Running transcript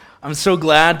I'm so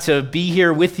glad to be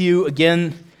here with you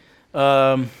again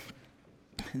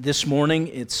this morning.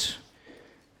 It's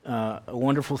a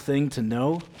wonderful thing to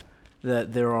know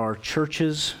that there are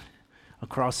churches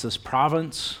across this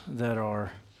province that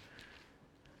are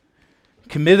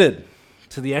committed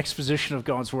to the exposition of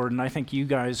God's Word, and I think you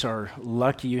guys are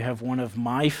lucky. You have one of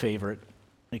my favorite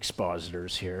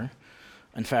expositors here.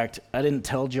 In fact, I didn't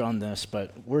tell John this,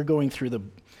 but we're going through the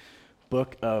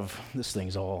book of, this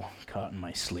thing's all caught in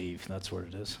my sleeve, that's what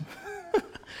it is.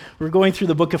 We're going through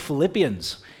the book of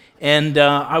Philippians, and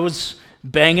I was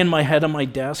banging my head on my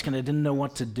desk, and I didn't know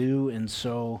what to do, and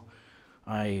so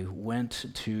I went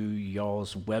to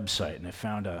y'all's website, and I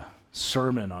found a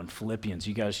sermon on Philippians.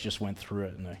 You guys just went through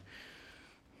it, and I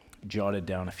jotted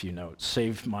down a few notes,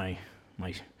 saved my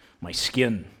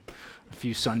skin a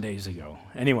few Sundays ago.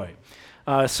 Anyway,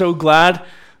 so glad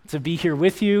to be here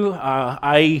with you.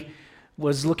 I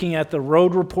was looking at the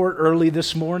road report early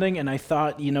this morning, and I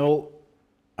thought,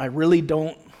 I really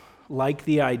don't like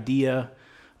the idea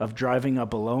of driving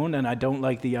up alone, and I don't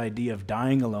like the idea of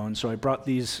dying alone, so I brought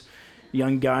these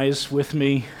young guys with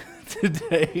me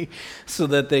today so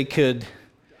that they could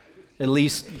at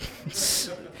least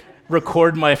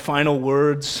record my final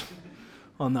words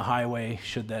on the highway,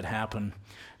 should that happen.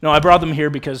 No, I brought them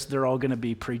here because they're all going to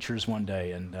be preachers one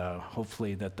day, and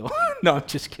hopefully that they'll... No, I'm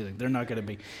just kidding. They're not going to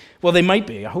be. Well, they might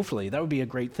be. Hopefully. That would be a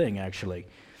great thing, actually.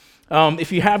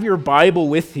 If you have your Bible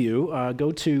with you,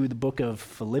 go to the book of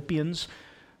Philippians,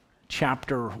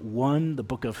 chapter 1, the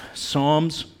book of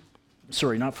Psalms.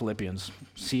 Sorry, not Philippians.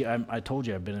 See, I told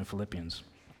you I've been in Philippians.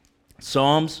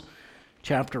 Psalms,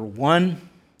 chapter 1.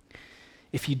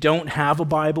 If you don't have a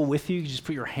Bible with you, you just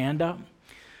put your hand up.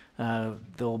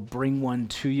 They'll bring one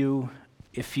to you.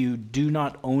 If you do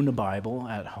not own a Bible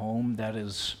at home, that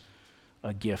is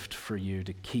a gift for you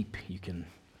to keep. You can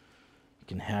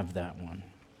have that one.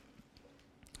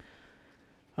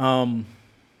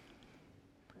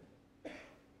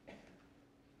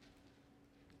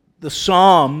 The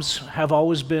Psalms have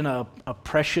always been a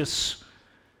precious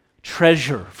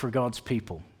treasure for God's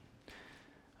people.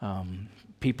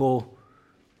 People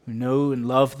who know and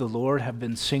love the Lord have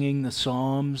been singing the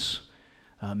Psalms,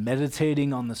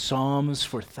 meditating on the Psalms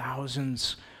for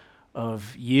thousands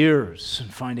of years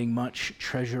and finding much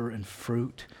treasure and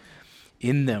fruit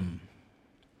in them.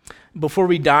 Before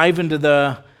we dive into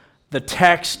the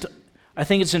text, I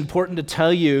think it's important to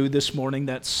tell you this morning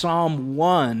that Psalm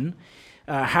 1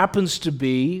 happens to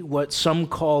be what some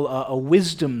call a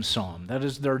wisdom psalm. That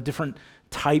is, there are different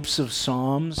types of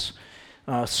psalms.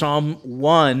 Psalm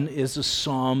 1 is a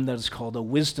psalm that is called a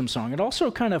wisdom song. It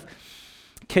also kind of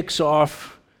kicks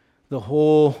off the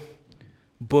whole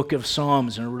book of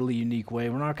Psalms in a really unique way.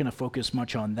 We're not going to focus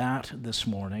much on that this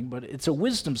morning, but it's a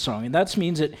wisdom song, and that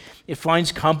means it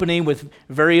finds company with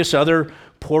various other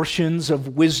portions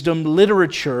of wisdom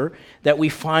literature that we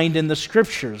find in the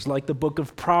Scriptures, like the book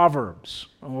of Proverbs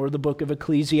or the book of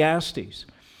Ecclesiastes.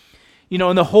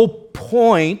 And the whole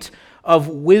point of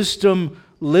wisdom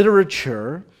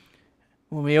literature,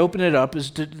 when we open it up,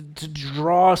 is to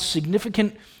draw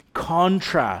significant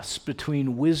contrasts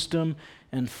between wisdom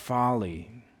and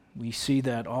folly. We see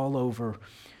that all over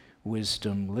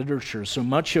wisdom literature. So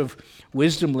much of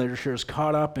wisdom literature is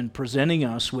caught up in presenting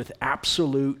us with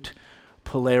absolute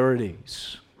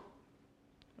polarities,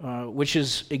 which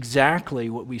is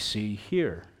exactly what we see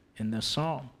here in this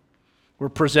psalm. We're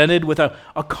presented with a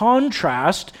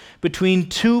contrast between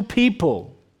two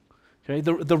people. Okay,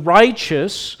 the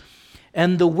righteous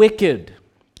and the wicked.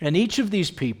 And each of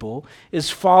these people is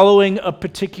following a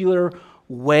particular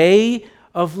way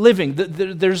of living.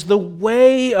 There's the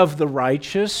way of the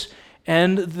righteous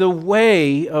and the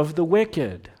way of the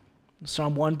wicked.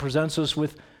 Psalm 1 presents us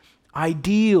with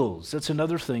ideals. That's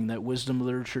another thing that wisdom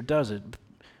literature does. It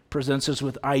presents us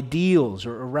with ideals,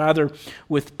 or rather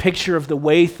with picture of the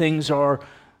way things are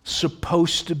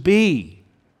supposed to be,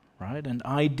 right? An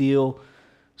ideal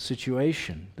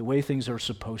situation, the way things are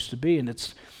supposed to be. And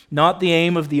it's not the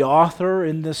aim of the author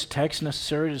in this text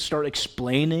necessarily to start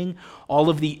explaining all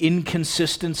of the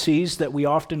inconsistencies that we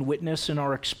often witness in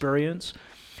our experience.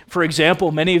 For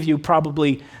example, many of you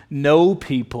probably know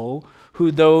people who,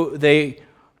 though they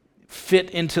fit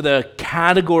into the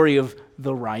category of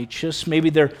the righteous,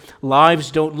 maybe their lives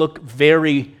don't look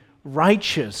very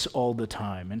righteous all the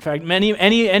time. In fact,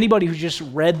 anybody who just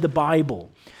read the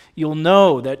Bible, you'll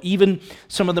know that even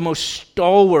some of the most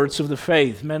stalwarts of the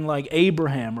faith, men like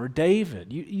Abraham or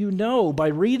David, you know by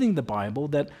reading the Bible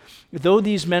that though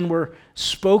these men were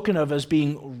spoken of as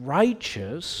being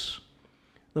righteous,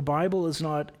 the Bible is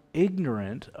not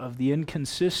ignorant of the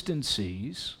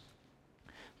inconsistencies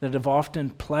that have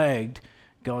often plagued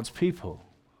God's people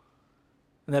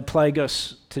that plague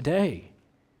us today.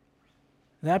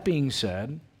 That being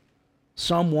said,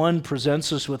 Psalm 1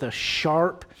 presents us with a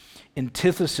sharp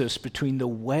antithesis between the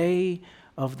way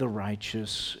of the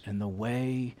righteous and the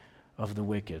way of the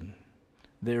wicked.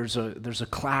 There's a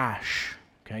clash,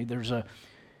 okay? There's a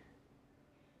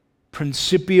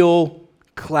principial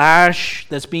clash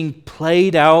that's being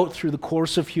played out through the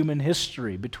course of human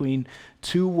history between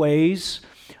two ways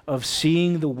of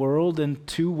seeing the world and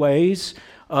two ways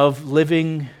of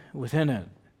living within it.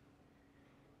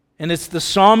 And it's the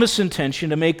psalmist's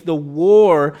intention to make the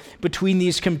war between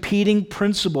these competing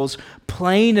principles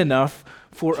plain enough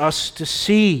for us to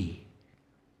see.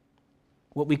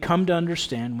 What we come to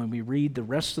understand when we read the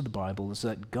rest of the Bible is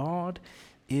that God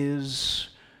is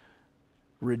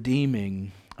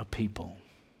redeeming a people.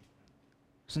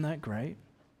 Isn't that great?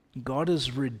 God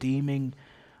is redeeming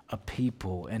a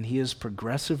people, and He is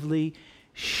progressively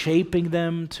shaping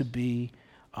them to be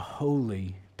a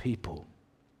holy people.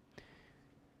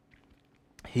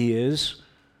 He is,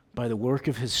 by the work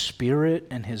of His Spirit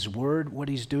and His Word, what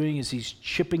He's doing is He's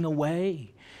chipping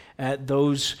away at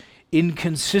those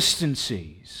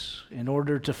inconsistencies in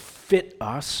order to fit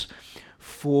us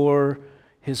for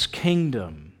His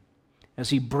kingdom, as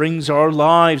He brings our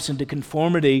lives into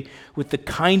conformity with the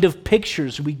kind of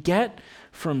pictures we get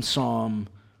from Psalm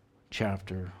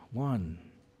chapter 1.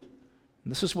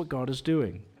 And this is what God is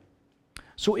doing.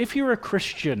 So if you're a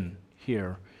Christian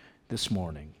here this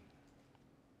morning,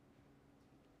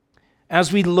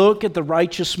 as we look at the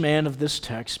righteous man of this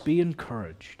text, be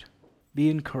encouraged. Be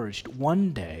encouraged.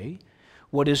 One day,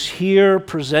 what is here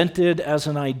presented as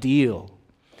an ideal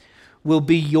will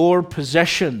be your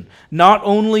possession, not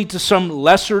only to some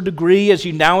lesser degree as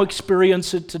you now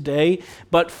experience it today,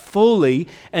 but fully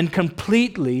and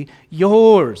completely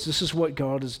yours. This is what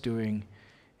God is doing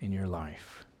in your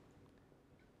life.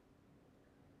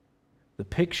 The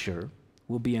picture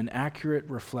will be an accurate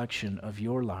reflection of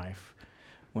your life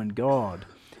when God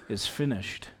is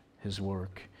finished His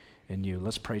work in you.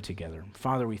 Let's pray together.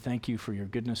 Father, we thank You for Your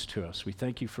goodness to us. We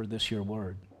thank You for this, Your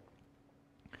word.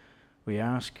 We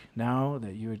ask now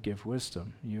that You would give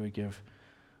wisdom, You would give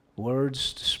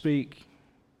words to speak,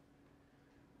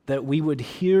 that we would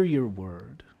hear Your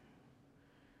word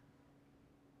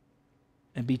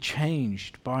and be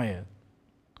changed by it.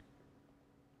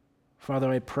 Father,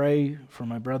 I pray for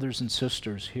my brothers and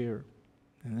sisters here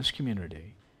in this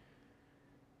community.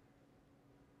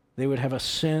 They would have a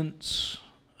sense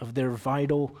of their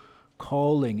vital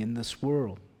calling in this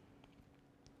world.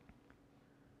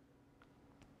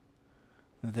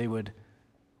 That they would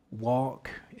walk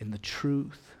in the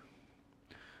truth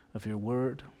of Your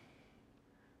word.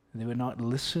 And they would not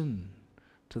listen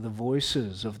to the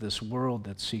voices of this world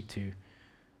that seek to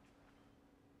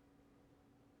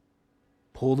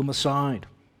pull them aside.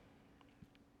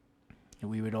 And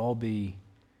we would all be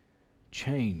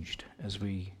changed as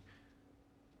we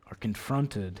are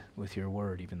confronted with Your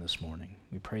word even this morning.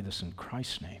 We pray this in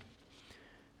Christ's name.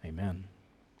 Amen.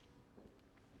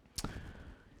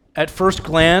 At first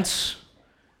glance,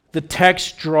 the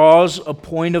text draws a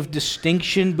point of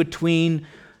distinction between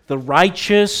the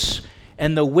righteous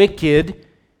and the wicked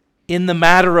in the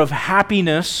matter of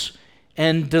happiness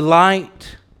and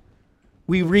delight.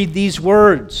 We read these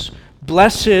words,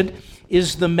 "Blessed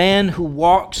is the man who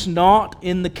walks not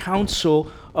in the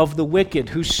counsel of the wicked,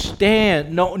 who stands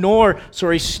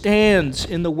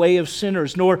in the way of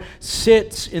sinners, nor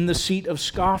sits in the seat of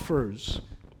scoffers.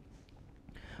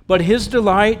 But his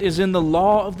delight is in the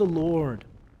law of the Lord.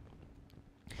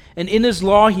 And in His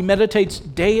law he meditates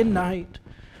day and night."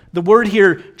 The word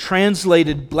here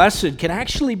translated blessed can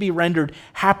actually be rendered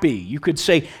happy. You could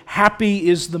say, happy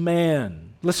is the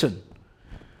man. Listen,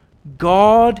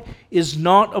 God is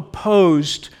not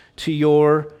opposed to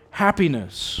your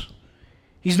happiness.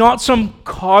 He's not some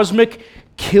cosmic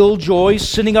killjoy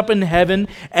sitting up in heaven,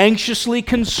 anxiously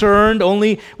concerned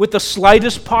only with the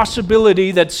slightest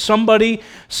possibility that somebody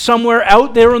somewhere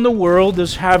out there in the world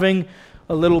is having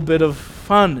a little bit of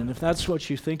fun. And if that's what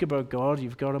you think about God,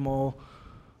 you've got Him all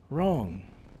wrong.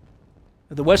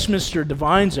 The Westminster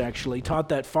Divines actually taught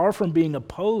that far from being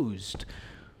opposed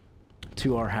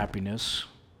to our happiness,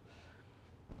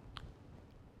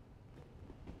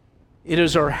 it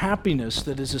is our happiness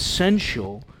that is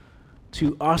essential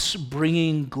to us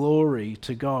bringing glory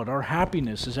to God. Our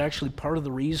happiness is actually part of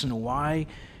the reason why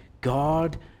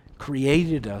God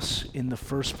created us in the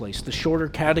first place. The Shorter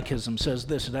Catechism says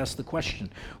this. It asks the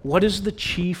question, what is the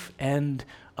chief end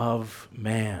of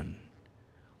man?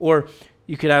 Or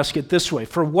you could ask it this way,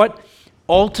 for what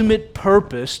ultimate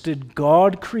purpose did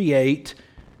God create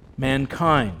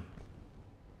mankind?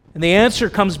 And the answer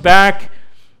comes back,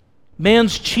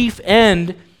 man's chief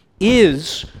end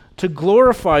is to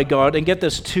glorify God and, get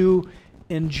this, to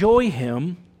enjoy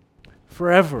Him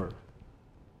forever.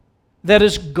 That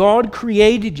is, God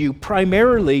created you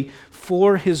primarily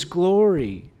for His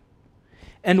glory.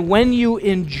 And when you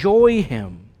enjoy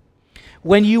Him,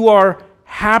 when you are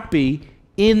happy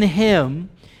in Him,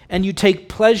 and you take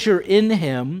pleasure in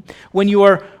Him, when you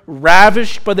are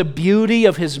ravished by the beauty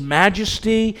of His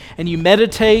majesty, and you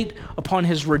meditate upon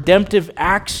His redemptive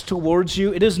acts towards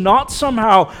you, it is not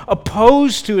somehow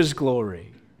opposed to His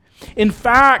glory. In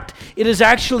fact, it is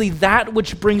actually that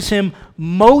which brings Him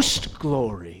most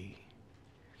glory.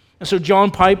 And so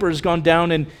John Piper has gone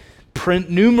down in print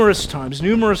numerous times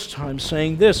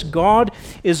saying this: God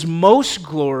is most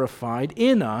glorified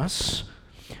in us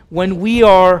when we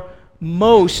are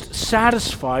most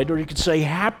satisfied, or you could say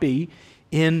happy,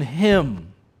 in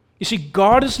Him. You see,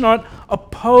 God is not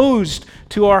opposed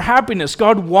to our happiness.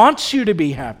 God wants you to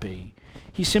be happy.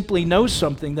 He simply knows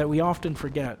something that we often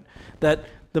forget, that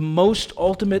the most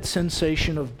ultimate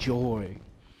sensation of joy,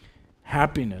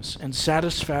 happiness, and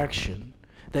satisfaction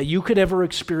that you could ever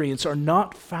experience are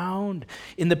not found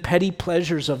in the petty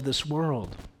pleasures of this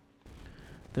world.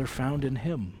 They're found in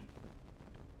Him.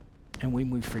 And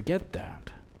when we forget that,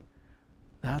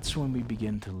 that's when we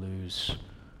begin to lose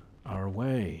our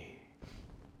way.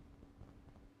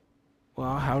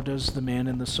 Well, how does the man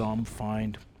in the psalm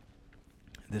find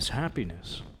this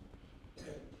happiness?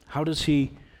 How does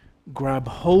he grab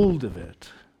hold of it?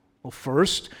 Well,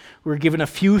 first, we're given a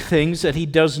few things that he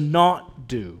does not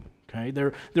do. Okay?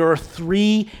 There are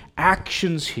 3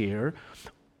 actions here.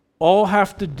 All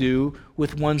have to do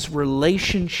with one's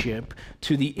relationship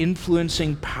to the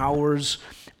influencing powers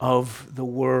of the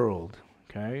world.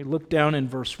 Okay? Look down in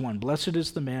verse 1. Blessed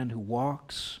is the man who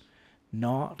walks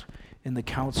not in the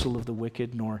counsel of the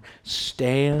wicked, nor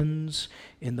stands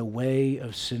in the way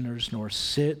of sinners, nor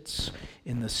sits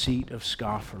in the seat of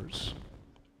scoffers.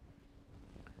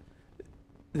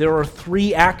 There are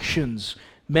 3 actions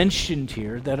mentioned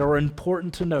here that are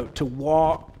important to note: to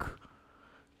walk,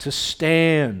 to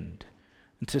stand,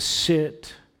 and to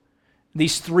sit.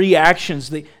 These 3 actions,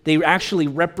 they actually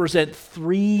represent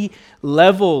 3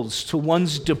 levels to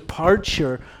one's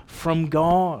departure from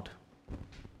God.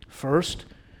 First,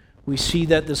 we see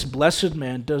that this blessed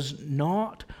man does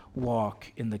not walk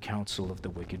in the counsel of the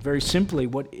wicked. Very simply,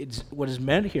 what is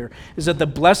meant here is that the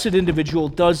blessed individual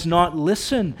does not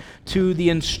listen to the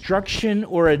instruction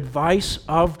or advice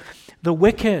of the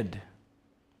wicked.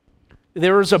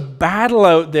 There is a battle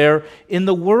out there in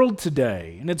the world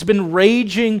today, and it's been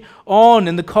raging on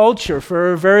in the culture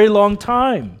for a very long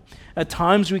time. At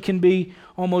times we can be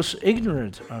almost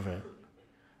ignorant of it.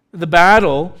 The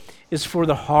battle is for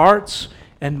the hearts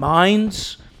and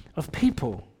minds of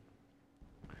people.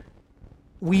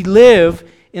 We live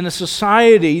in a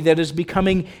society that is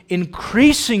becoming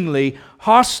increasingly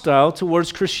hostile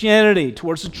towards Christianity,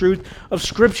 towards the truth of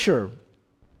Scripture.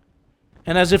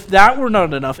 And as if that were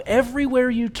not enough, everywhere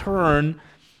you turn,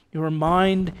 your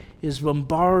mind is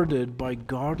bombarded by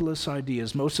godless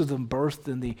ideas, most of them birthed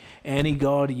in the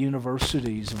anti-God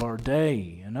universities of our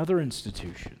day and other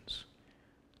institutions.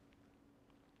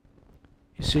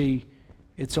 You see,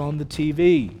 it's on the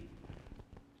TV,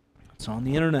 it's on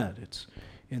the internet, it's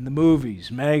in the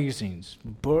movies, magazines,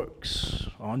 books,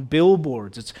 on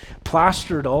billboards. It's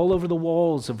plastered all over the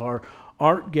walls of our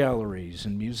art galleries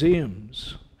and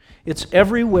museums. It's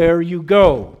everywhere you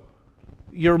go.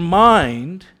 Your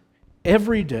mind,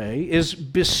 every day, is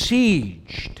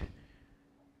besieged.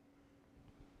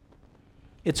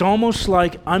 It's almost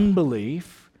like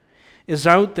unbelief is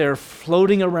out there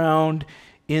floating around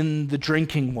in the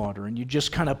drinking water, and you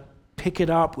just kind of pick it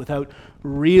up without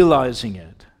realizing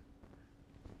it.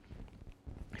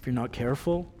 If you're not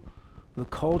careful, the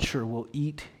culture will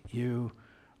eat you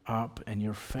up, and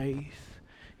your faith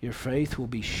will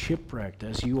be shipwrecked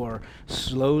as you are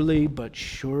slowly but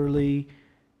surely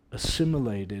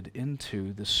assimilated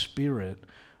into the spirit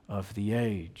of the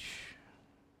age.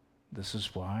 This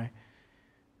is why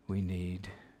we need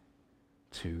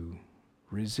to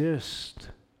resist,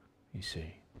 you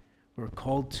see. We're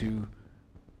called to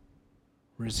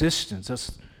resistance.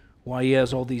 That's why he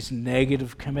has all these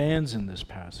negative commands in this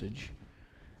passage.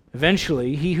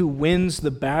 Eventually, he who wins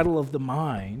the battle of the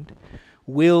mind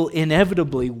will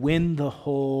inevitably win the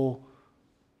whole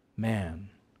man.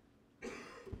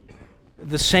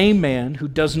 The same man who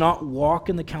does not walk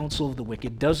in the counsel of the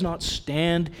wicked, does not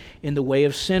stand in the way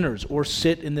of sinners, or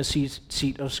sit in the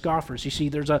seat of scoffers. You see,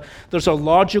 there's a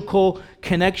logical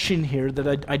connection here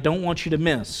that I don't want you to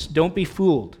miss. Don't be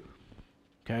fooled.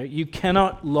 Okay? You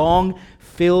cannot long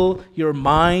fill your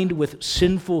mind with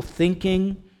sinful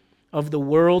thinking of the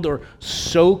world or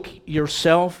soak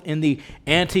yourself in the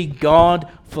anti-God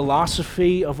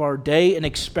philosophy of our day and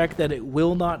expect that it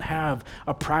will not have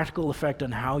a practical effect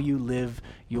on how you live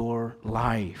your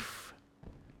life.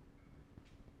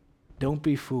 Don't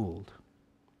be fooled.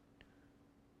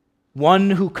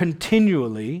 One who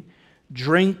continually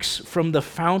drinks from the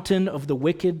fountain of the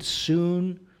wicked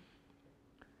soon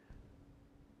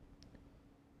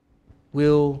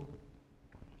will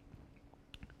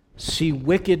see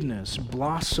wickedness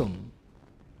blossom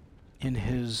in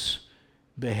his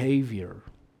behavior.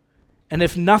 And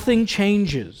if nothing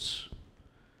changes,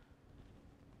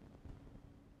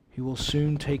 he will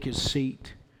soon take his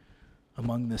seat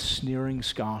among the sneering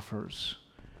scoffers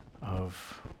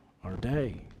of our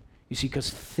day. You see, because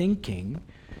thinking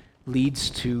leads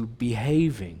to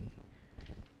behaving,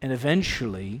 and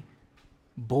eventually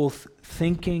both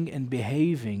thinking and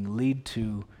behaving lead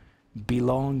to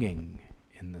belonging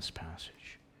in this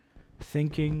passage.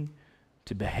 Thinking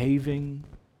to behaving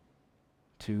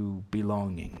to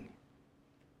belonging.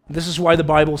 This is why the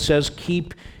Bible says,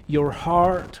 keep your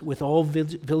heart with all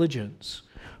diligence,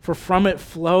 for from it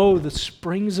flow the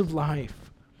springs of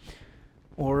life.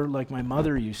 Or like my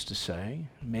mother used to say,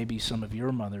 maybe some of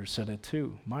your mothers said it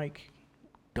too, Mike,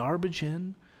 garbage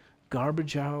in,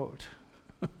 garbage out.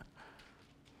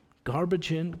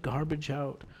 Garbage in, garbage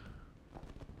out.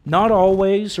 Not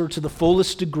always or to the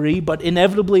fullest degree, but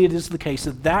inevitably it is the case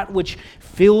that that which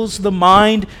fills the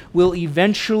mind will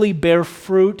eventually bear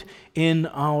fruit in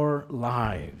our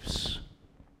lives.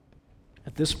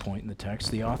 At this point in the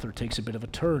text, the author takes a bit of a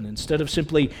turn. Instead of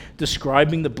simply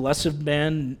describing the blessed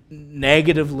man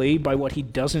negatively by what he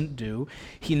doesn't do,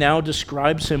 he now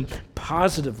describes him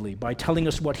positively by telling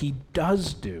us what he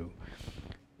does do.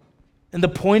 And the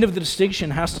point of the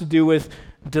distinction has to do with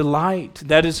delight.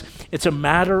 That is, it's a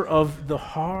matter of the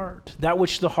heart, that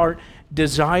which the heart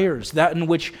desires, that in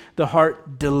which the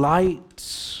heart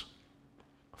delights.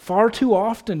 Far too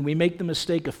often we make the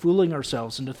mistake of fooling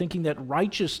ourselves into thinking that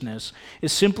righteousness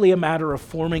is simply a matter of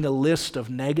forming a list of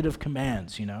negative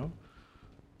commands,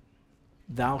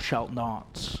 Thou shalt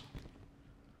not.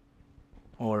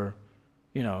 Or,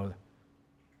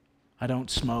 I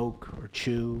don't smoke or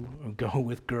chew or go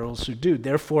with girls who do.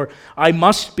 Therefore, I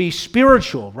must be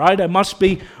spiritual, right? I must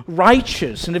be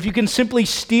righteous. And if you can simply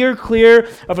steer clear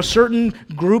of a certain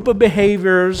group of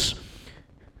behaviors,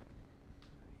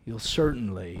 you'll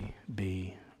certainly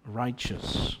be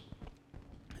righteous.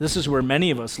 This is where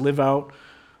many of us live out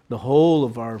the whole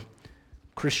of our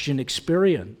Christian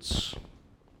experience,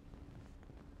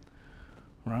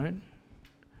 right?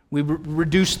 We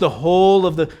reduce the whole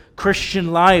of the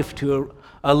Christian life to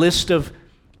a list of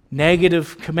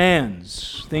negative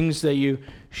commands, things that you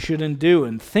shouldn't do.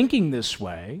 And thinking this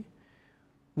way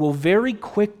will very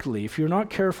quickly, if you're not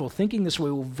careful, thinking this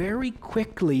way will very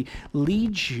quickly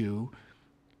lead you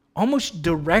almost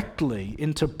directly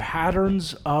into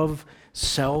patterns of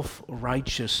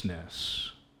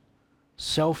self-righteousness.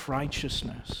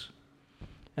 Self-righteousness.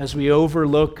 As we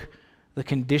overlook the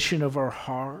condition of our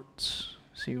hearts.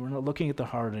 See, we're not looking at the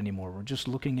heart anymore. We're just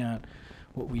looking at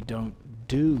what we don't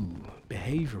do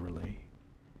behaviorally.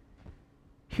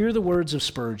 Hear the words of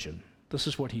Spurgeon. This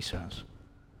is what he says.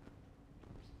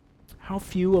 How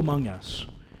few among us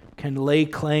can lay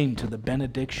claim to the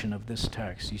benediction of this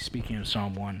text. He's speaking of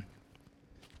Psalm 1.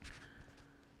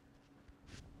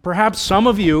 Perhaps some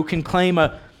of you can claim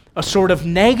a sort of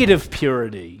negative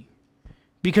purity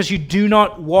because you do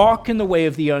not walk in the way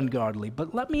of the ungodly.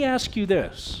 But let me ask you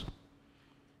this.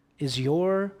 Is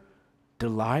your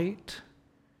delight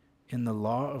in the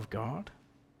law of God?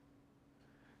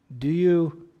 Do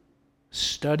you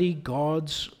study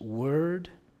God's word?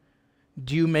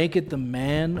 Do you make it the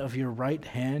man of your right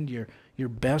hand, your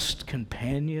best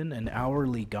companion and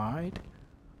hourly guide?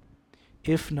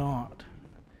 If not,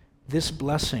 this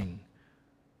blessing,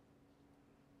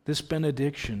 this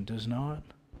benediction does not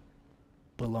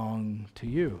belong to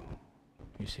you,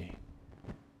 you see.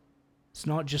 It's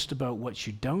not just about what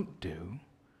you don't do,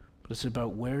 but it's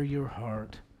about where your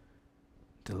heart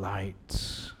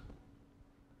delights.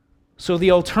 So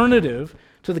the alternative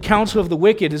to the counsel of the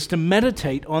wicked is to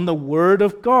meditate on the Word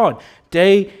of God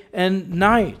day and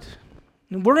night.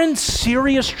 And we're in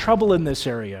serious trouble in this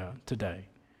area today.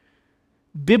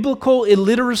 Biblical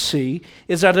illiteracy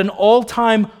is at an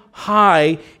all-time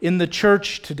high in the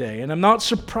church today. And I'm not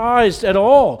surprised at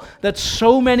all that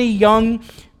so many young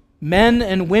men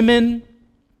and women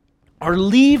are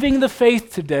leaving the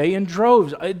faith today in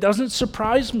droves. It doesn't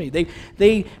surprise me.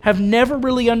 They have never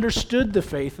really understood the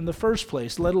faith in the first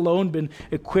place, let alone been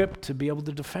equipped to be able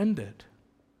to defend it.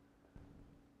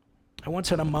 I once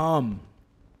had a mom.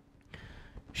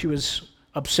 She was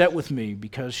upset with me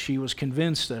because she was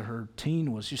convinced that her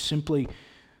teen was just simply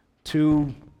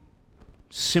too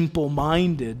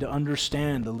simple-minded to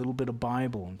understand a little bit of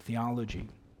Bible and theology.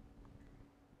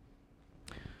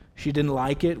 She didn't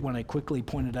like it when I quickly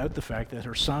pointed out the fact that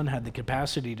her son had the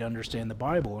capacity to understand the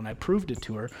Bible, and I proved it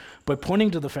to her by pointing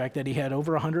to the fact that he had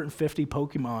over 150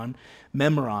 Pokemon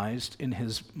memorized in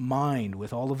his mind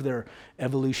with all of their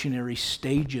evolutionary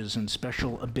stages and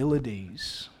special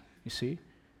abilities. You see?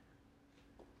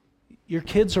 Your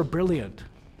kids are brilliant,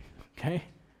 okay?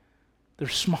 They're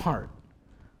smart.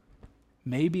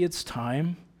 Maybe it's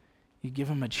time you give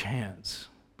them a chance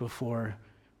before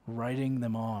writing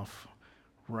them off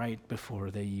right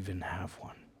before they even have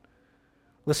one.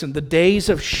 Listen, the days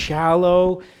of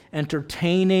shallow,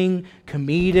 entertaining,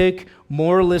 comedic,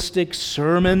 moralistic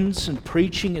sermons and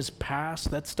preaching is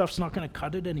past. That stuff's not going to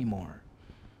cut it anymore.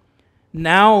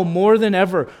 Now, more than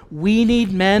ever, we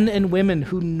need men and women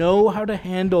who know how to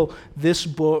handle this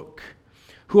book,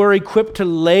 who are equipped to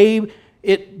lay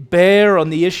it bare on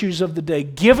the issues of the day.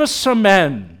 Give us some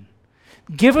men.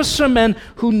 Give us some men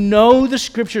who know the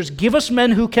Scriptures. Give us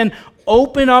men who can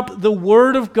open up the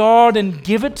Word of God and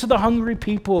give it to the hungry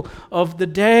people of the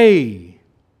day.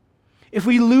 If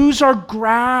we lose our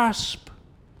grasp,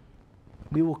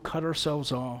 we will cut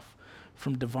ourselves off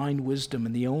from divine wisdom.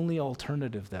 And the only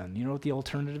alternative then, you know what the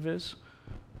alternative is?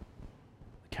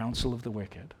 The counsel of the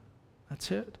wicked.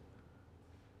 That's it.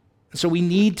 And so we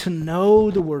need to know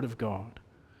the Word of God.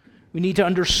 We need to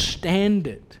understand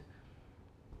it,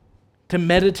 to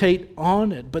meditate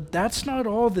on it. But that's not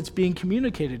all that's being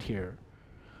communicated here.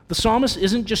 The psalmist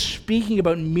isn't just speaking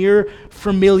about mere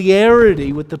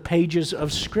familiarity with the pages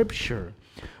of Scripture.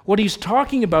 What he's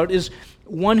talking about is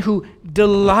one who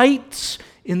delights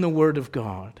in the Word of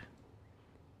God.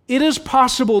 It is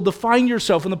possible to find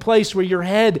yourself in the place where your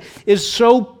head is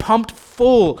so pumped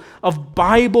full of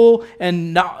Bible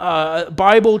and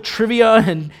Bible trivia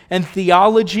and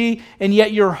theology, and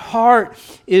yet your heart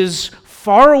is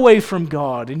far away from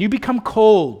God, and you become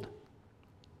cold.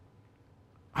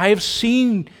 I have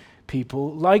seen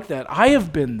people like that. I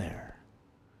have been there.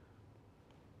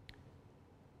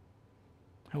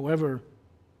 However,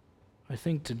 I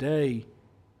think today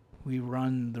we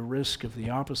run the risk of the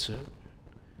opposite.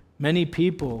 Many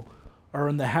people are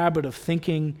in the habit of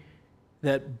thinking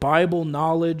that Bible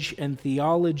knowledge and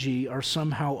theology are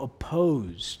somehow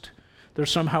opposed. They're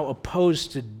somehow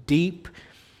opposed to deep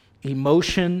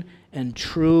emotion and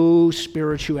true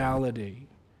spirituality.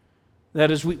 That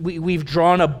is, we've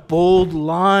drawn a bold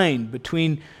line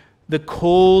between the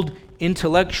cold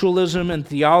intellectualism and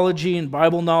theology and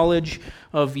Bible knowledge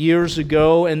of years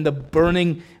ago and the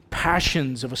burning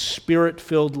passions of a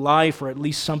Spirit-filled life, or at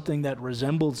least something that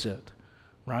resembles it,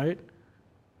 right?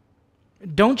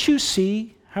 Don't you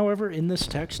see, however, in this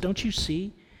text, don't you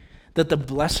see that the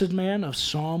blessed man of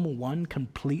Psalm 1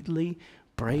 completely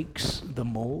breaks the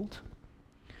mold?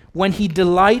 When he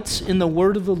delights in the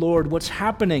word of the Lord, what's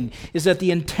happening is that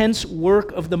the intense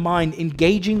work of the mind,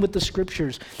 engaging with the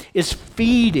Scriptures, is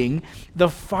feeding the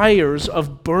fires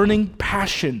of burning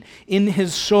passion in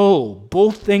his soul.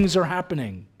 Both things are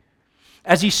happening.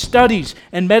 As he studies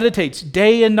and meditates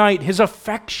day and night, his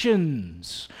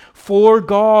affections for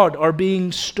God are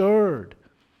being stirred.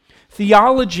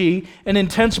 Theology and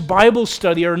intense Bible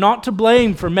study are not to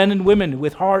blame for men and women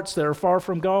with hearts that are far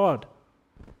from God.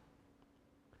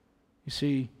 You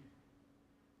see,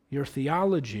 your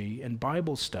theology and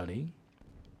Bible study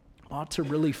ought to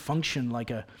really function like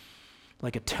a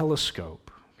telescope.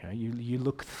 Okay? You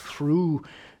look through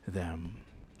them.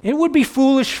 It would be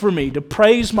foolish for me to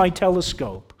praise my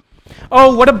telescope.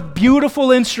 Oh, what a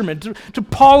beautiful instrument, to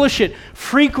polish it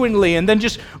frequently and then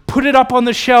just put it up on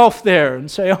the shelf there and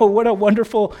say, oh, what a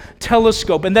wonderful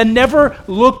telescope, and then never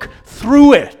look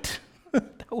through it.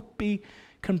 That would be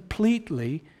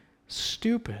completely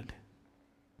stupid.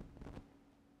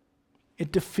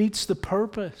 It defeats the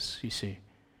purpose, you see,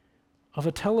 of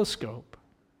a telescope.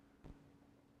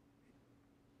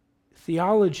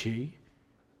 Theology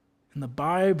and the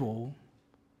Bible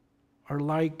are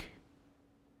like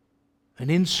an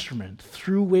instrument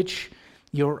through which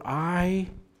your eye,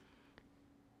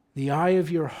 the eye of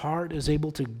your heart, is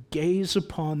able to gaze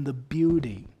upon the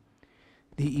beauty,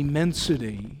 the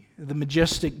immensity, the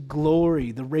majestic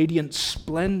glory, the radiant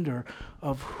splendor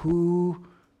of who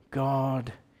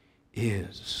God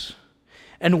is.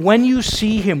 And when you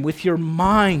see him with your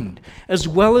mind as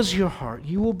well as your heart,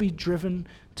 you will be driven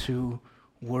to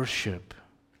worship.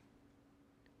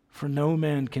 For no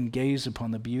man can gaze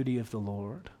upon the beauty of the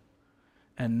Lord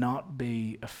and not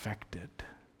be affected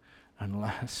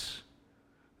unless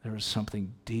there is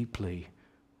something deeply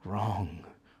wrong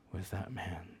with that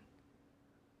man.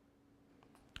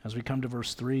 As we come to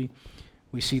verse 3,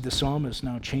 we see the psalmist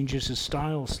now changes his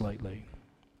style slightly.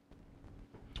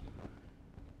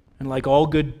 And like all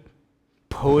good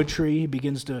poetry, he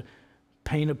begins to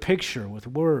paint a picture with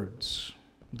words.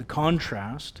 The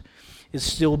contrast is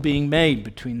still being made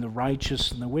between the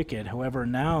righteous and the wicked. However,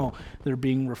 now they're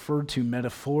being referred to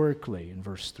metaphorically in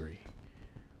verse 3.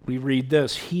 We read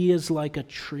this: He is like a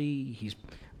tree. He's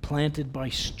planted by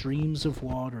streams of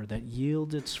water that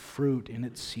yield its fruit in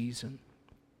its season.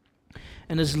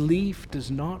 And his leaf does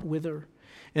not wither.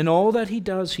 In all that he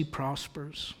does, he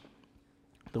prospers.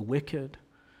 The wicked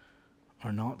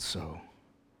are not so,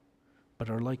 but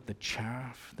are like the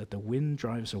chaff that the wind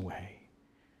drives away.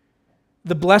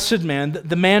 The blessed man,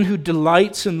 the man who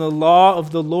delights in the law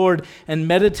of the Lord and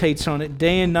meditates on it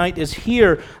day and night, is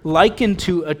here likened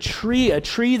to a tree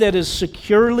that is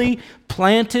securely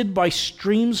planted by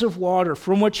streams of water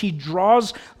from which he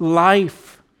draws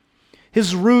life.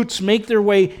 His roots make their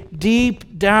way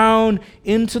deep down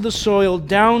into the soil,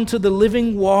 down to the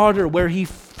living water where he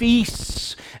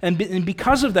feasts. And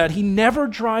because of that, he never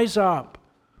dries up.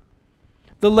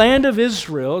 The land of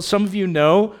Israel, as some of you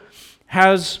know,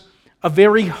 has a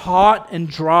very hot and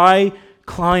dry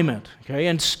climate. Okay?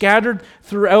 And scattered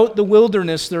throughout the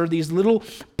wilderness, there are these little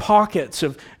pockets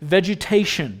of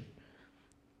vegetation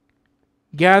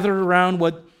gathered around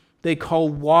what they call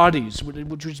wadis,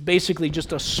 which is basically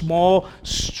just a small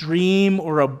stream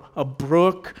or a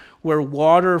brook where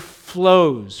water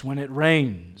flows when it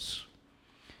rains.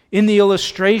 In the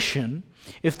illustration,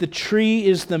 if the tree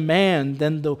is the man,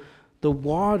 then the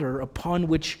water upon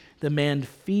which the man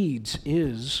feeds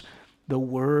is the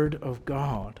Word of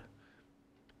God.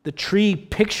 The tree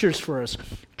pictures for us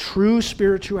true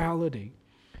spirituality.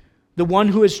 The one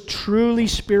who is truly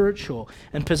spiritual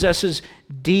and possesses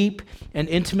deep and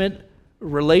intimate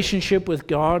relationship with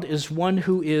God is one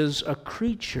who is a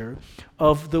creature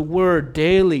of the Word,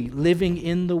 daily living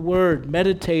in the Word,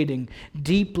 meditating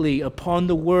deeply upon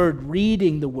the Word,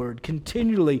 reading the Word,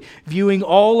 continually viewing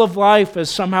all of life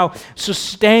as somehow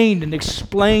sustained and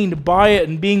explained by it,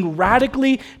 and being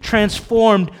radically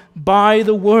transformed by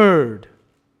the Word.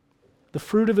 The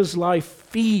fruit of his life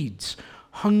feeds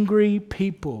hungry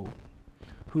people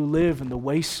who live in the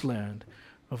wasteland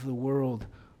of the world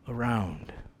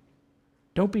around.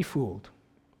 Don't be fooled.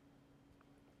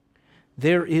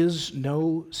 There is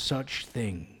no such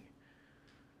thing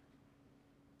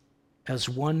as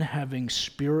one having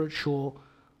spiritual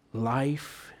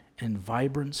life and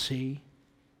vibrancy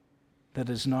that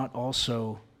is not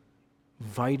also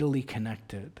vitally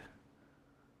connected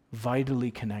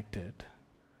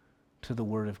to the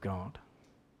Word of God.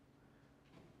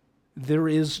 There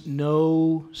is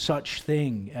no such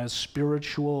thing as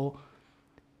spiritual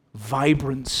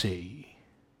vibrancy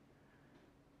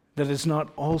that is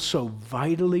not also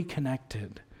vitally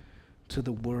connected to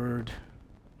the Word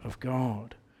of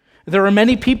God. There are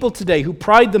many people today who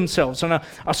pride themselves on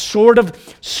a sort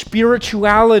of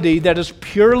spirituality that is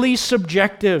purely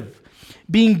subjective,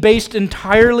 being based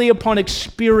entirely upon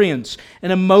experience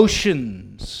and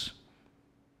emotions,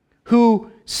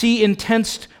 who see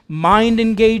intense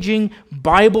mind-engaging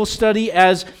Bible study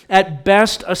as, at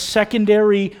best, a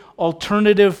secondary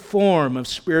alternative form of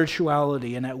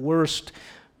spirituality, and at worst,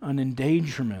 an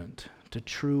endangerment to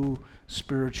true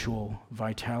spiritual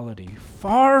vitality.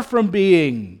 Far from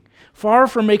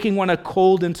making one a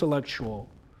cold intellectual.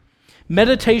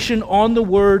 Meditation on the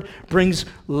Word brings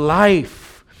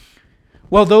life.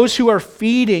 While those who are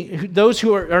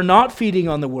not feeding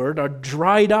on the Word are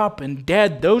dried up and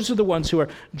dead. Those are the ones who are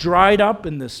dried up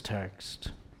in this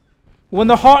text. When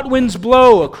the hot winds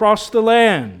blow across the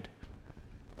land,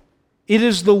 it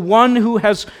is the one who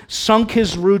has sunk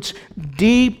his roots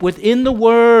deep within the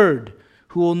Word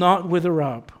who will not wither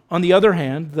up. On the other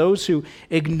hand, those who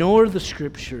ignore the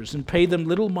Scriptures and pay them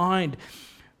little mind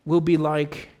will be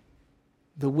like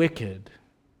the wicked,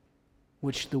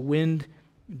 which the wind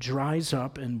dries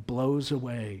up and blows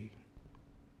away.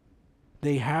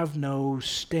 They have no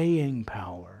staying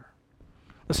power.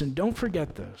 Listen, don't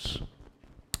forget this.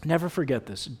 Never forget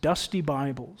this. Dusty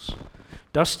Bibles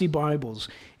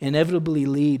inevitably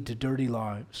lead to dirty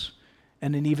lives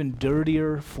and an even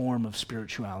dirtier form of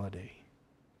spirituality.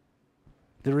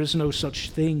 There is no such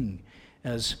thing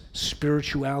as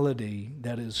spirituality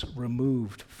that is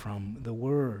removed from the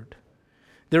Word.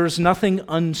 There is nothing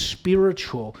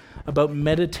unspiritual about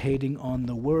meditating on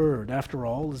the Word. After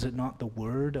all, is it not the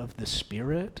Word of the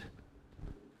Spirit?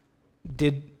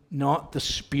 Did not the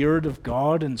Spirit of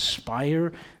God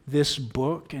inspire this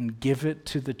book and give it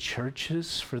to the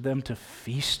churches for them to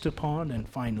feast upon and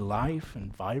find life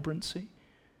and vibrancy?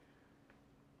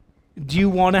 Do you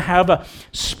want to have a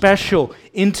special,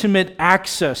 intimate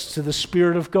access to the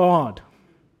Spirit of God?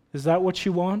 Is that what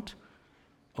you want?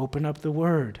 Open up the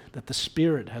Word that the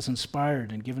Spirit has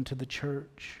inspired and given to the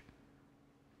church.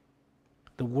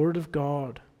 The Word of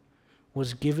God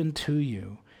was given to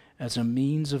you as a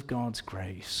means of God's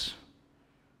grace,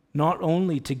 not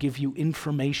only to give you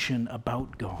information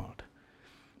about God,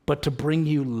 but to bring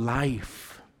you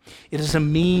life. It is a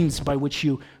means by which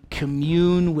you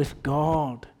commune with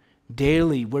God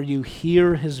daily, where you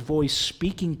hear His voice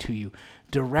speaking to you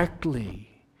directly,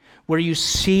 where you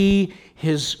see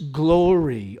His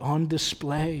glory on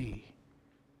display.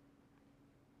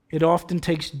 It often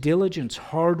takes diligence,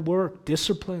 hard work,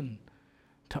 discipline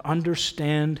to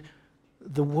understand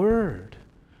the Word.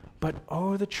 But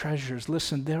oh, the treasures.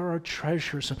 Listen, there are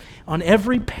treasures on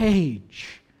every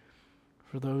page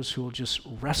for those who will just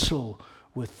wrestle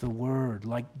with the Word,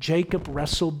 like Jacob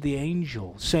wrestled the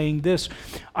angel, saying this,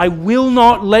 I will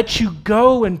not let you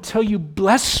go until you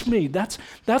bless me. That's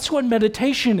what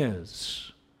meditation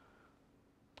is.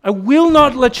 I will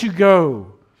not let you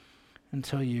go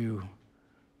until you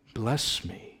bless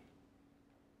me.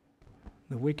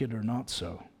 The wicked are not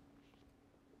so.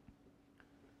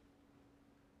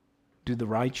 Do the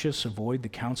righteous avoid the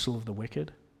counsel of the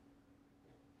wicked?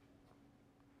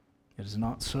 It is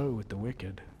not so with the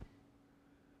wicked.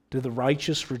 Do the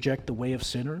righteous reject the way of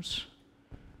sinners?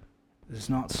 It is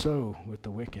not so with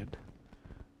the wicked.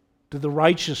 Do the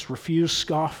righteous refuse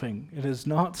scoffing? It is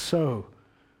not so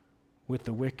with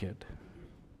the wicked.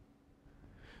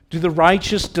 Do the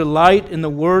righteous delight in the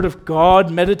Word of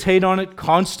God, meditate on it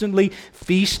constantly,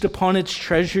 feast upon its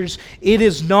treasures? It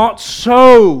is not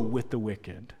so with the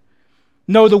wicked.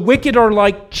 No, the wicked are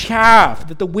like chaff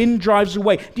that the wind drives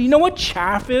away. Do you know what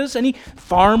chaff is? Any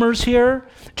farmers here?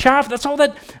 Chaff, that's all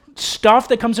that stuff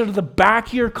that comes out of the back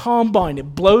of your combine.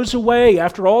 It blows away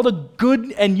after all the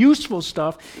good and useful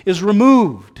stuff is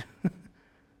removed.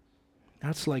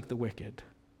 That's like the wicked.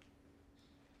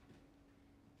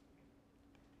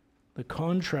 The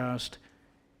contrast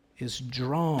is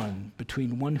drawn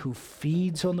between one who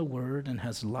feeds on the Word and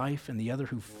has life and the other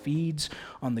who feeds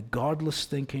on the godless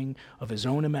thinking of his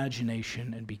own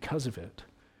imagination and because of it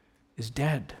is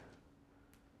dead.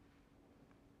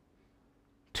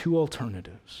 Two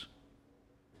alternatives.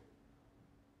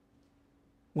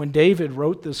 When David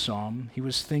wrote this psalm, he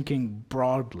was thinking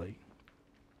broadly.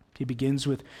 He begins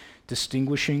with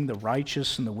distinguishing the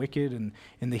righteous and the wicked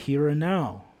in the here and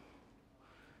now.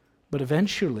 But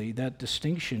eventually, that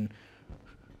distinction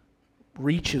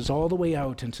reaches all the way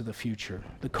out into the future.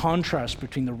 The contrast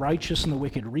between the righteous and the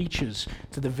wicked reaches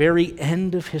to the very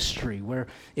end of history where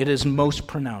it is most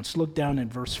pronounced. Look down at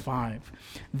verse 5.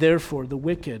 Therefore, the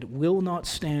wicked will not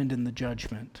stand in the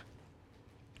judgment,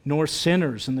 nor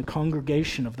sinners in the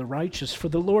congregation of the righteous. For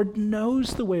the Lord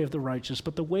knows the way of the righteous,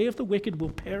 but the way of the wicked will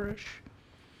perish.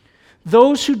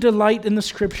 Those who delight in the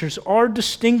Scriptures are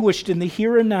distinguished in the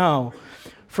here and now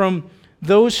from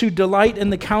those who delight in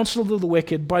the counsel of the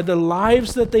wicked by the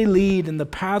lives that they lead and the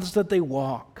paths that they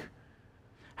walk.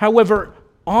 However,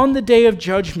 on the day of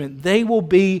judgment, they will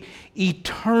be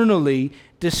eternally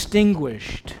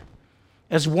distinguished,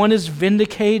 as one is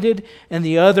vindicated and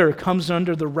the other comes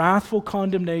under the wrathful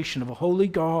condemnation of a holy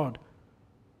God.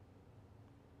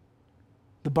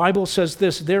 The Bible says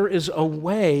this, there is a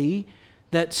way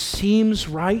that seems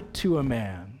right to a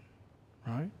man,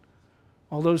 right?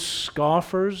 All those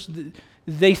scoffers,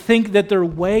 they think that their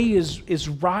way is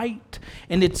right,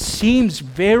 and it seems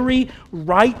very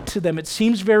right to them. It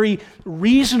seems very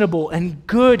reasonable and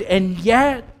good, and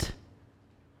yet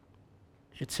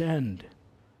its end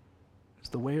is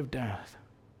the way of death.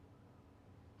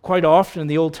 Quite often in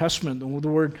the Old Testament, when the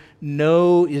word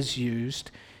know is used,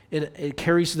 it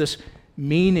carries this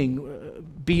meaning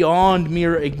beyond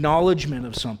mere acknowledgement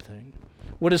of something.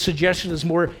 What is suggested is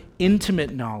more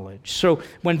intimate knowledge. So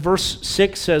when verse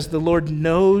 6 says the Lord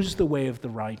knows the way of the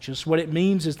righteous, what it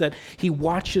means is that He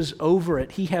watches over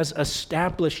it. He has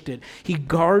established it. He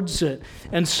guards it.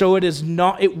 And so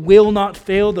it will not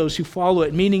fail those who follow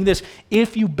it. Meaning this,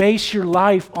 if you base your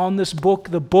life on this book,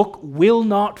 the book will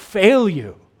not fail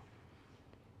you.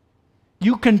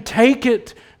 You can take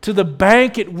it to the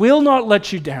bank. It will not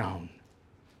let you down.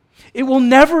 It will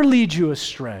never lead you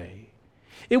astray.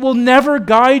 It will never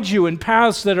guide you in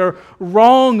paths that are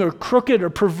wrong or crooked or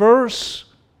perverse.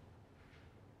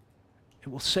 It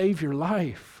will save your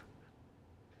life.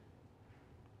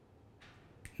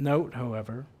 Note,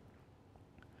 however,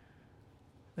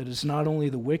 that it's not only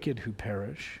the wicked who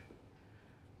perish,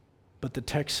 but the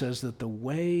text says that the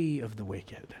way of the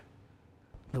wicked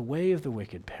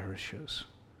perishes.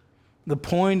 The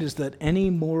point is that any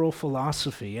moral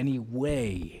philosophy, any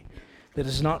way that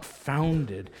is not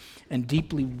founded and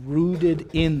deeply rooted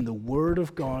in the Word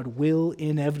of God will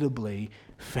inevitably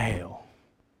fail.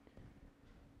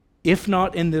 If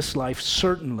not in this life,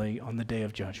 certainly on the day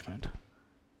of judgment.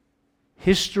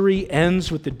 History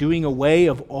ends with the doing away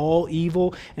of all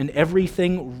evil and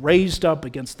everything raised up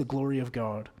against the glory of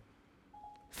God.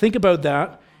 Think about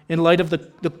that in light of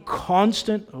the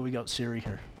constant... Oh, we got Siri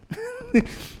here.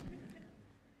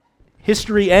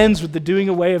 History ends with the doing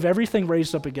away of everything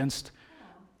raised up against...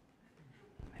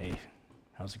 Hey,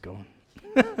 how's it going?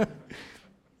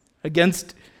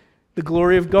 Against the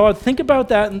glory of God. Think about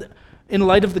that in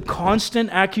light of the constant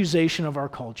accusation of our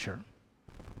culture.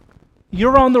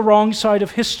 You're on the wrong side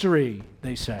of history,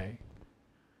 they say.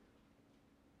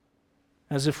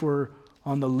 As if we're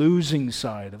on the losing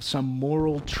side of some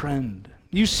moral trend.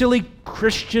 You silly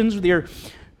Christians with your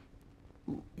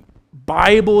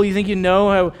Bible, you think you know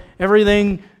how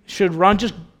everything should run.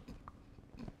 Just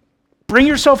bring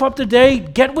yourself up to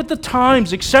date. Get with the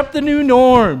times. Accept the new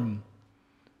norm.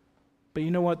 But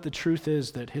you know what? The truth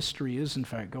is that history is, in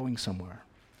fact, going somewhere.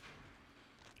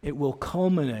 It will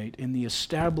culminate in the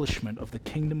establishment of the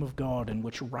kingdom of God in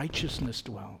which righteousness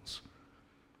dwells.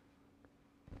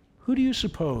 Who do you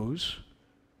suppose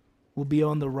will be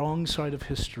on the wrong side of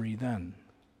history then?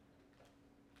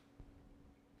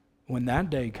 When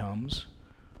that day comes,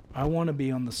 I want to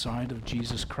be on the side of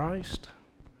Jesus Christ.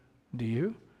 Do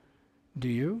you? Do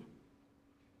you?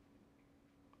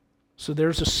 So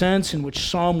there's a sense in which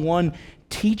Psalm 1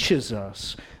 teaches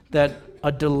us that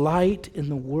a delight in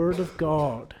the Word of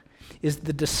God is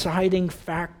the deciding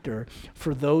factor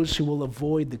for those who will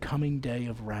avoid the coming day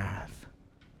of wrath.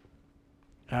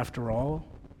 After all,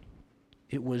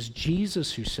 it was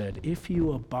Jesus who said, "If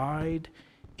you abide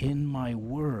in my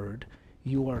word,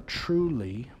 you are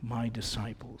truly my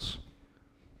disciples,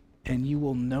 and you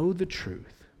will know the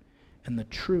truth, and the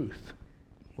truth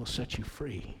will set you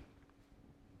free."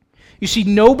 You see,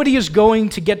 nobody is going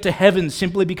to get to heaven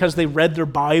simply because they read their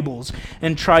Bibles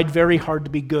and tried very hard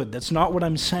to be good. That's not what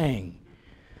I'm saying.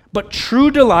 But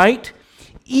true delight,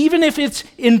 even if it's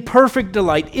imperfect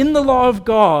delight, in the law of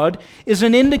God, is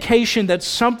an indication that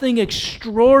something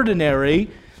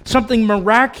extraordinary, something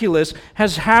miraculous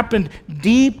has happened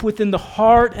deep within the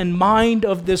heart and mind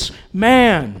of this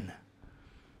man.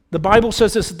 The Bible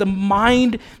says this, that the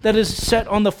mind that is set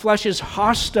on the flesh is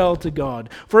hostile to God,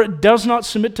 for it does not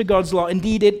submit to God's law.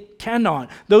 Indeed, it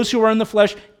cannot. Those who are in the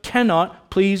flesh cannot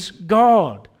please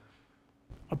God.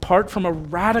 Apart from a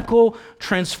radical,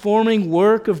 transforming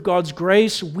work of God's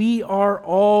grace, we are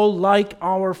all like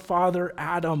our father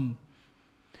Adam,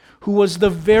 who was the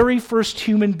very first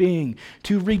human being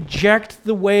to reject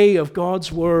the way of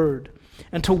God's word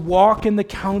and to walk in the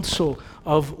counsel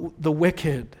of the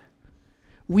wicked.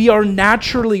 We are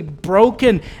naturally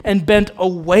broken and bent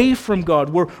away from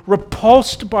God. We're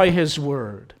repulsed by His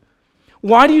word.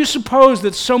 Why do you suppose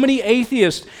that so many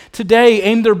atheists today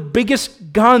aim their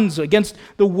biggest guns against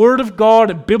the Word of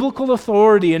God and biblical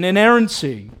authority and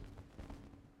inerrancy?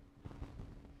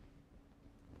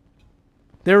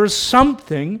 There is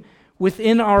something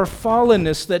within our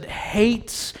fallenness that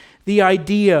hates the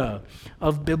idea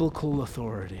of biblical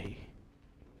authority.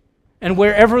 And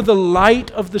wherever the light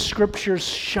of the Scriptures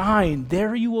shine,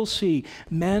 there you will see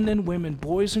men and women,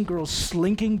 boys and girls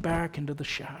slinking back into the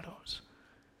shadows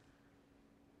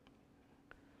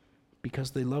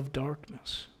because they love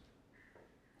darkness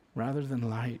rather than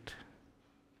light.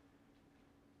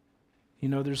 You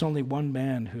know, there's only one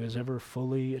man who has ever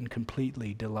fully and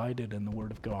completely delighted in the Word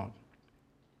of God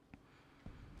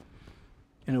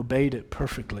and obeyed it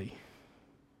perfectly.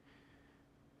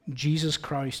 Jesus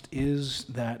Christ is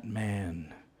that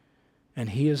man, and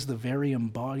He is the very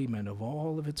embodiment of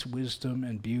all of its wisdom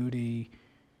and beauty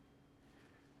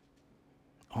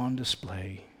on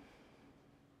display.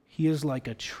 He is like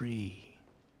a tree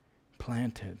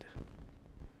planted.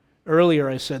 Earlier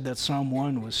I said that Psalm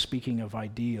 1 was speaking of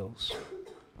ideals.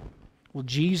 Well,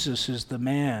 Jesus is the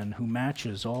man who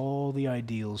matches all the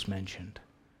ideals mentioned.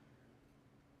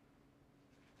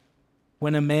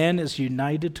 When a man is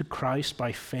united to Christ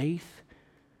by faith,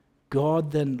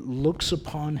 God then looks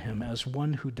upon him as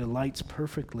one who delights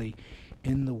perfectly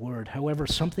in the Word. However,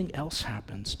 something else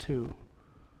happens too.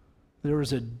 There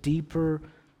is a deeper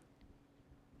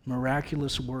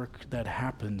miraculous work that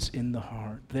happens in the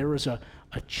heart. There is a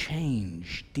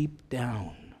change deep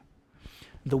down.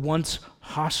 The once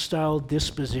hostile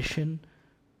disposition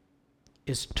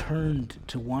is turned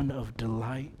to one of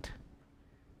delight.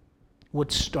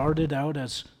 What started out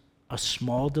as a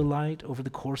small delight over the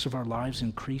course of our lives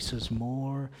increases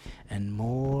more and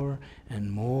more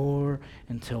and more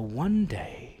until one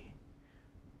day,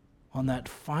 on that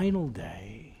final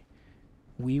day,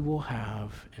 we will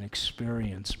have and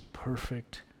experience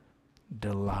perfect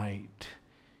delight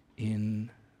in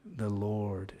the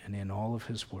Lord and in all of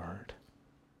His Word.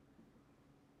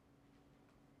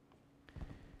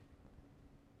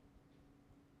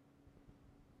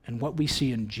 And what we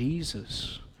see in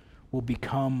Jesus will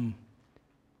become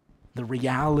the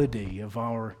reality of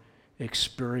our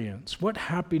experience. What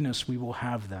happiness we will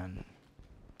have then.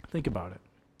 Think about it.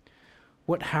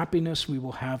 What happiness we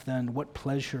will have then, what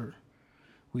pleasure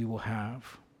we will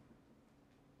have.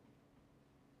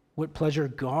 What pleasure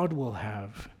God will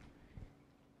have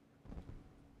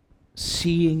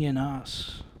seeing in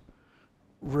us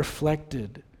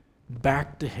reflected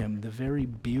back to Him the very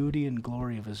beauty and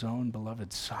glory of His own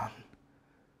beloved Son.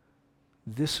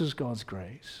 This is God's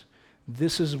grace.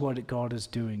 This is what God is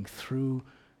doing through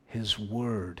His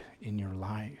Word in your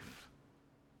life.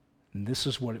 And this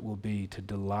is what it will be to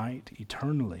delight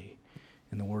eternally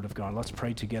in the Word of God. Let's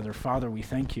pray together. Father, we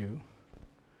thank You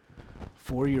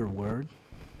for Your Word,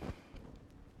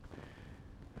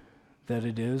 that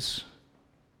it is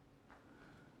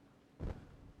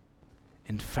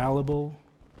infallible,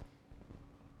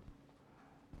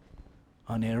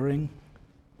 unerring,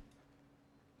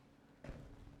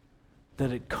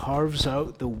 that it carves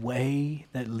out the way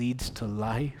that leads to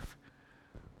life.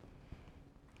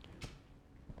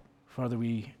 Father,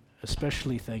 we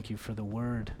especially thank You for the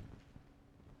Word,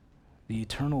 the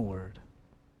eternal Word,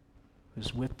 who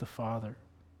is with the Father,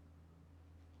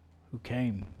 who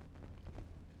came,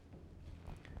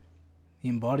 the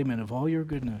embodiment of all Your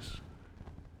goodness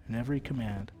and every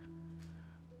command,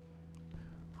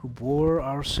 who bore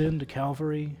our sin to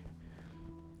Calvary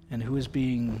and who is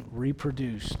being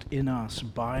reproduced in us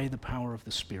by the power of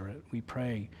the Spirit. We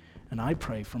pray, and I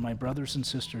pray for my brothers and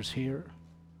sisters here,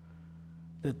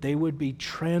 that they would be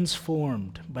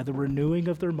transformed by the renewing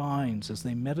of their minds as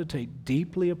they meditate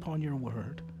deeply upon Your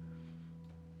Word.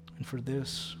 And for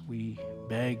this, we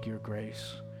beg Your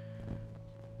grace.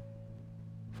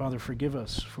 Father, forgive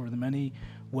us for the many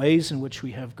ways in which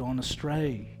we have gone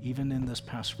astray, even in this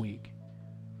past week.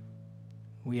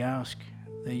 We ask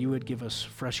that You would give us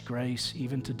fresh grace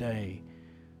even today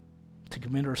to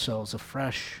commit ourselves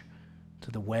afresh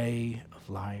to the way of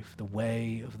life, the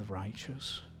way of the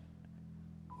righteous.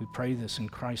 We pray this in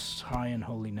Christ's high and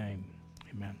holy name.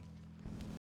 Amen.